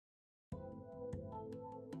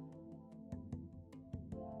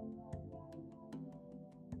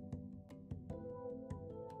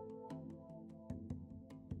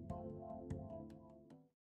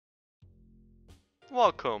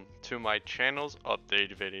Welcome to my channel's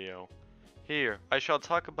update video. Here, I shall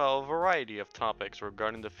talk about a variety of topics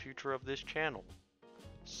regarding the future of this channel.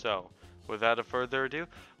 So, without further ado,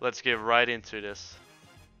 let's get right into this.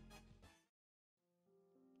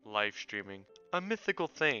 Live streaming, a mythical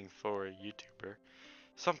thing for a YouTuber.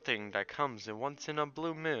 Something that comes in once in a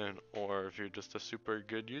blue moon, or if you're just a super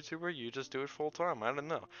good YouTuber, you just do it full time, I don't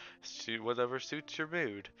know. Whatever suits your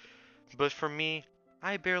mood. But for me,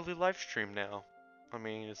 I barely live stream now. I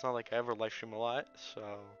mean, it's not like I ever live stream a lot, so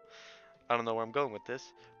I don't know where I'm going with this.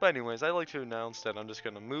 But anyways, I'd like to announce that I'm just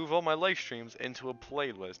going to move all my live streams into a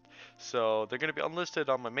playlist. So they're going to be unlisted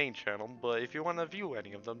on my main channel, but if you want to view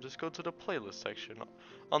any of them, just go to the playlist section.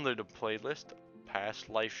 Under the playlist, past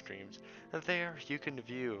live streams. And there you can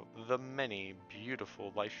view the many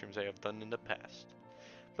beautiful live streams I have done in the past.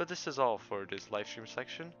 But this is all for this live stream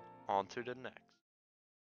section. On to the next.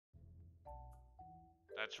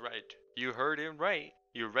 That's right. You heard it right.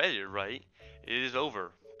 You read it right. It is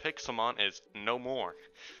over. Pixelmon is no more.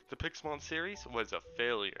 The Pixelmon series was a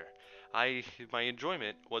failure. My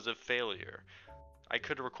enjoyment was a failure. I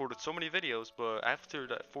could have recorded so many videos, but after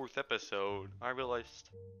that fourth episode, I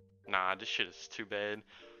realized, nah, this shit is too bad.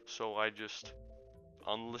 So I just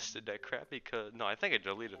unlisted that crap because, no, I think I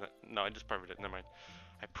deleted it. No, I just privated it, never mind.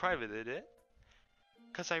 I privated it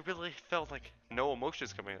because I really felt like no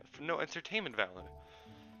emotions coming out, no entertainment value.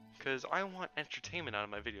 Because I want entertainment out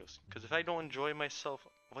of my videos. Because if I don't enjoy myself,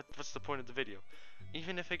 what's the point of the video?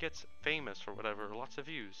 Even if it gets famous or whatever, lots of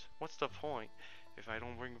views, what's the point if I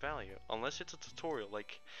don't bring value? Unless it's a tutorial,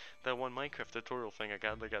 like that one Minecraft tutorial thing I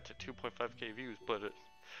got to 2.5k views, but it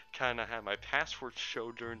kind of had my password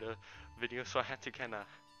show during the video, so I had to kind of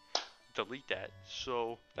delete that.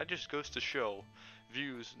 So that just goes to show,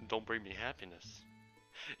 views don't bring me happiness.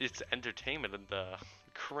 It's entertainment and the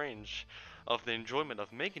cringe of the enjoyment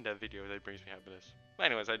of making that video that brings me happiness. But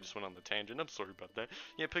anyways, I just went on the tangent. I'm sorry about that.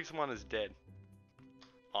 Yeah, Pixelmon is dead.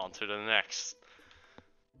 On to the next.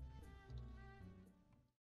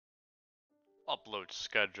 Upload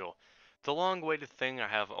schedule. The long-awaited thing I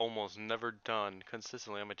have almost never done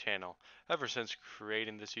consistently on my channel. Ever since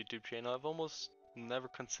creating this YouTube channel, I've almost never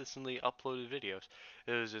consistently uploaded videos.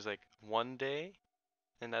 It was just like one day,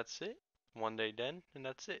 and that's it. One day then, and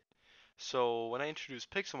that's it. So when I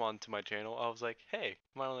introduced Pixelmon to my channel, I was like, hey,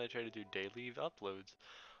 why don't I try to do daily uploads?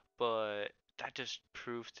 But that just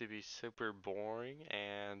proved to be super boring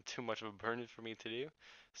and too much of a burden for me to do.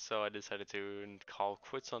 So I decided to call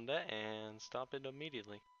quits on that and stop it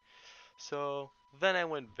immediately. So then I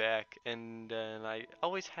went back and then I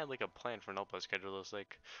always had like a plan for an upload schedule. It was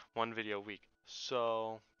like one video a week.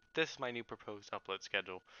 So this is my new proposed upload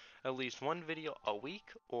schedule. At least one video a week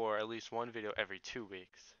or at least one video every 2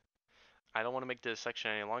 weeks. I don't want to make this section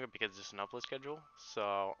any longer because it's an upload schedule.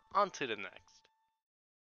 So on to the next.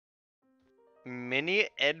 Mini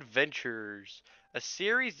Adventures, a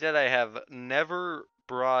series that I have never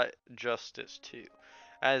brought justice to,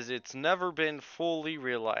 as it's never been fully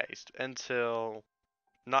realized until,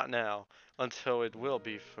 not now, until it will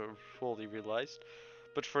be fully realized.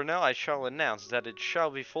 But for now I shall announce that it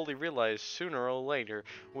shall be fully realized sooner or later,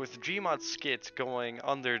 with Gmod skits going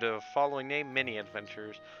under the following name, Mini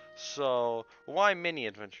Adventures. So, why Mini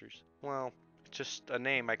Adventures? Well, it's just a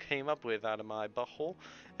name I came up with out of my butthole,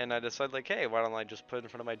 and I decided like, hey, why don't I just put in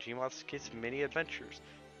front of my Gmod skits Mini Adventures?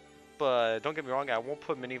 But don't get me wrong, I won't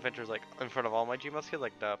put Mini Adventures like in front of all my Gmod skits,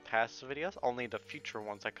 like the past videos, only the future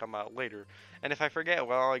ones that come out later. And if I forget,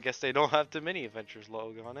 well, I guess they don't have the Mini Adventures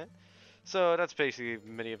logo on it. So that's basically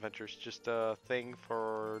Mini Adventures, just a thing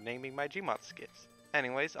for naming my Gmod skits.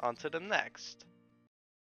 Anyways, on to the next.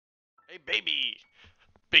 Hey baby!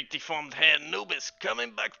 Big deformed head Anubis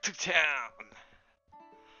coming back to town!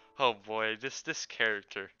 Oh boy, this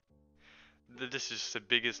character. This is the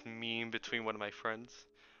biggest meme between one of my friends.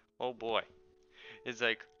 Oh boy. It's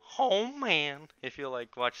like, oh man! If you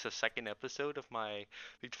like watch the second episode of my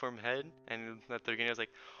Big deformed head, and at the beginning I was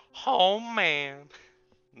like, oh man!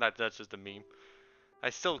 That's just a meme. I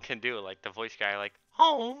still can do it, like the voice guy, like,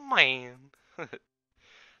 oh man.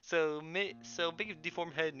 So Big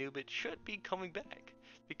Deformed Head Noob should be coming back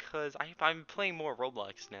because I'm playing more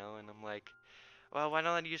Roblox now, and I'm like, well, why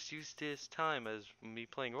don't I just use this time as me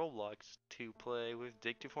playing Roblox to play with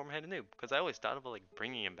Big Deformed Head Noob? Because I always thought about like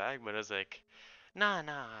bringing him back, but I was like, nah,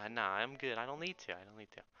 I'm good. I don't need to.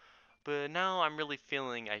 But now I'm really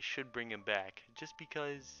feeling I should bring him back just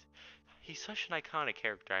because he's such an iconic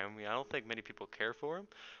character. I mean, I don't think many people care for him,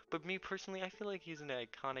 but me personally, I feel like he's an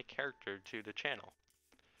iconic character to the channel.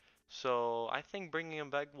 So I think bringing him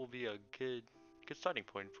back will be a good starting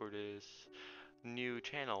point for this new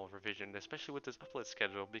channel revision, especially with this upload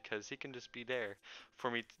schedule, because he can just be there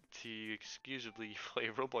for me to excusably play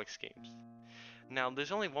Roblox games. Now,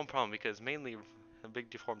 there's only one problem because mainly a big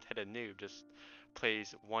deformed headed noob just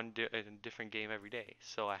plays a different game every day.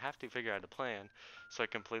 So I have to figure out a plan so I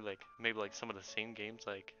can play like maybe like some of the same games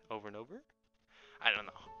like over and over. I don't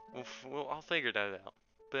know. I'll figure that out.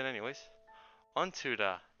 But anyways, on to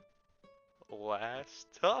the last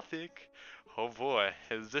topic. Oh boy,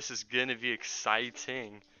 this is gonna be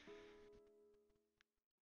exciting.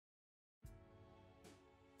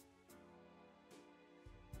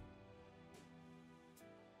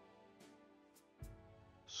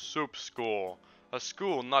 Soup School. A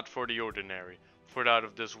school not for the ordinary, for out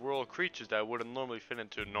of this world creatures that wouldn't normally fit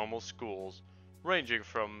into normal schools, ranging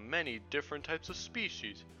from many different types of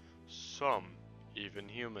species, some even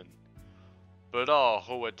human. But all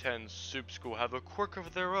who attend Soup School have a quirk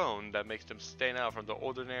of their own that makes them stand out from the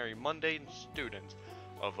ordinary mundane students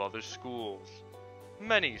of other schools.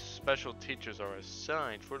 Many special teachers are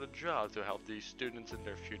assigned for the job to help these students in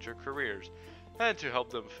their future careers and to help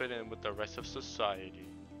them fit in with the rest of society.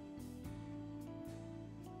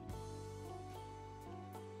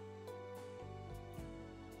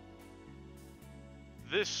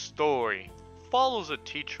 This story follows a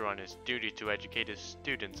teacher on his duty to educate his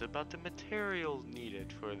students about the materials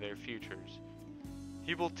needed for their futures.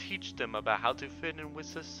 He will teach them about how to fit in with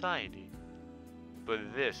society.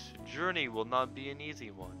 But this journey will not be an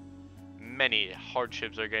easy one. Many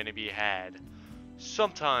hardships are going to be had.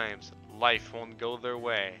 Sometimes life won't go their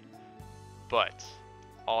way. But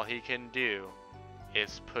all he can do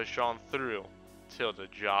is push on through till the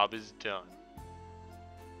job is done.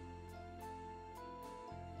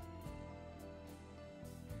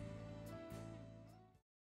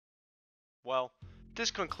 Well,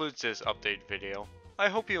 this concludes this update video. I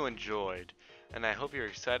hope you enjoyed, and I hope you're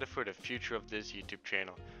excited for the future of this YouTube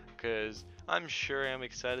channel, because I'm sure I'm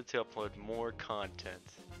excited to upload more content.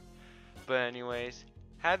 But anyways,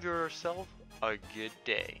 have yourself a good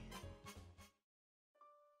day.